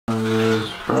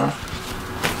bro.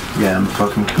 Yeah, I'm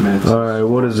fucking committed. Alright,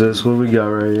 what is this? What do we got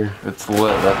right here? It's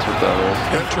lit, that's what that is.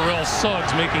 And Terrell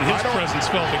Suggs making his presence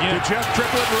felt again. Did Jeff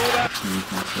Triplett rule that?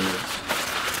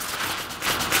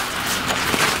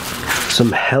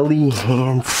 Some Helly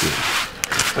Hansen.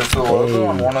 There's the logo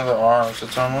on one of the arms.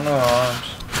 It's on one of the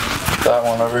arms. That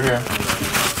one over here.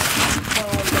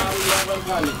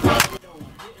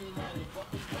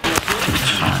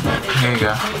 Here you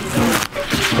go.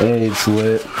 Hey, it's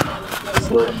lit. It's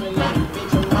lit.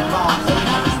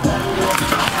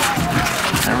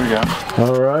 There we go.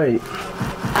 Alright.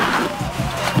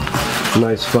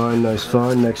 Nice find, nice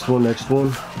find. Next one, next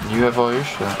one. You have all your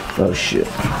shit. Oh shit.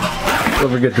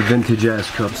 Don't forget the vintage ass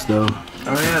cups though.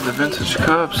 Oh yeah, the vintage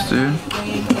cups, dude.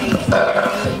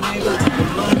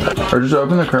 Or just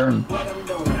open the curtain.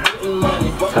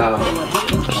 How?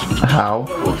 How?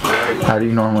 How do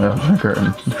you normally open a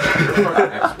curtain?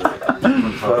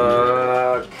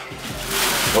 Fuck.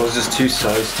 I was just too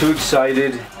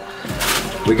excited.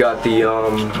 We got the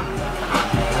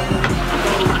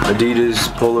Adidas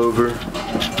pullover.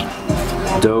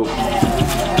 Dope.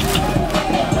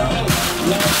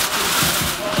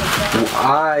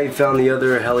 I found the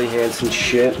other Helly Hansen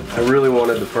shit. I really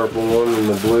wanted the purple one and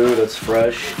the blue. That's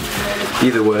fresh.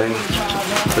 Either way,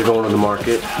 they're going to the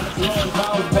market.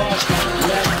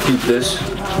 Keep this.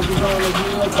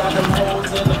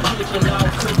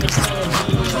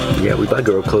 Yeah, we buy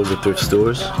girl clothes at thrift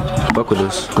stores. Fuck with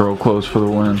us. Girl clothes for the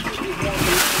win.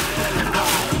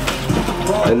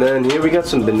 And then here we got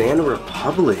some Banana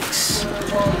Republics.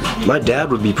 My dad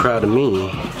would be proud of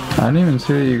me. I didn't even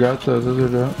see that you got those. Those are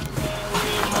dope.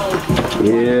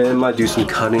 Yeah, I might do some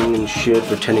cutting and shit,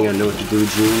 pretending I know what to do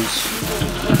with jeans.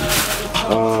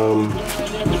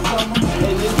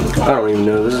 I don't even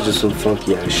know. This is just some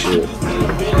funky ass shit.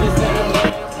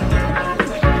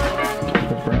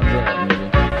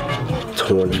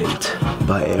 Tournament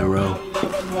by Arrow.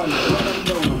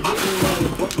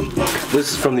 This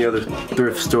is from the other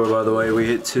thrift store, by the way. We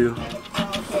hit too.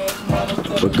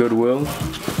 But Goodwill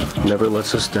never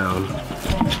lets us down.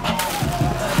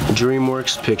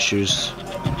 DreamWorks Pictures.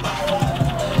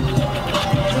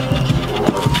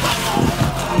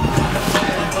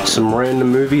 Some random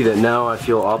movie that now I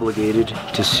feel obligated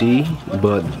to see,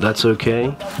 but that's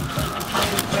okay.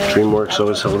 DreamWorks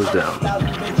always held us down.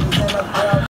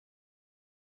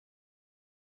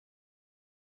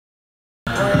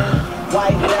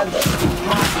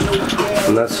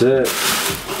 And that's it.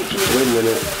 Wait a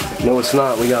minute. No, it's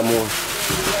not. We got more.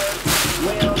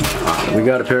 We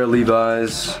got a pair of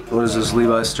Levi's. What is this?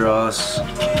 Levi Strauss.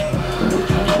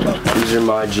 These are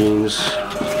my jeans.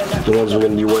 The ones I'm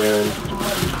going to be wearing.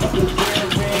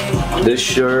 This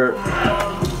shirt.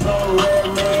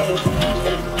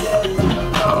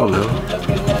 I don't know.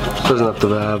 This doesn't have to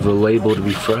have a label to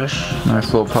be fresh.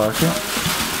 Nice little pocket.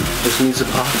 This needs a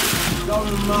pocket.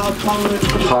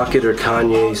 A pocket or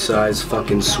Kanye size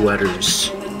fucking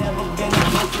sweaters.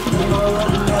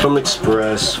 From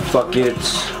Express. Fuck it.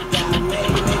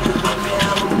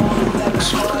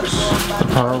 Express. The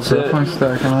pile's definitely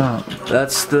stacking up.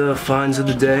 That's the finds of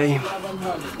the day.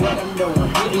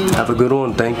 Have a good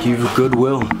one. Thank you,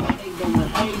 Goodwill.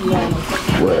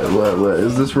 What?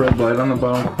 Is this red light on the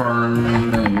bottom corner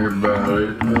mean that you're about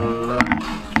it?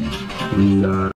 No.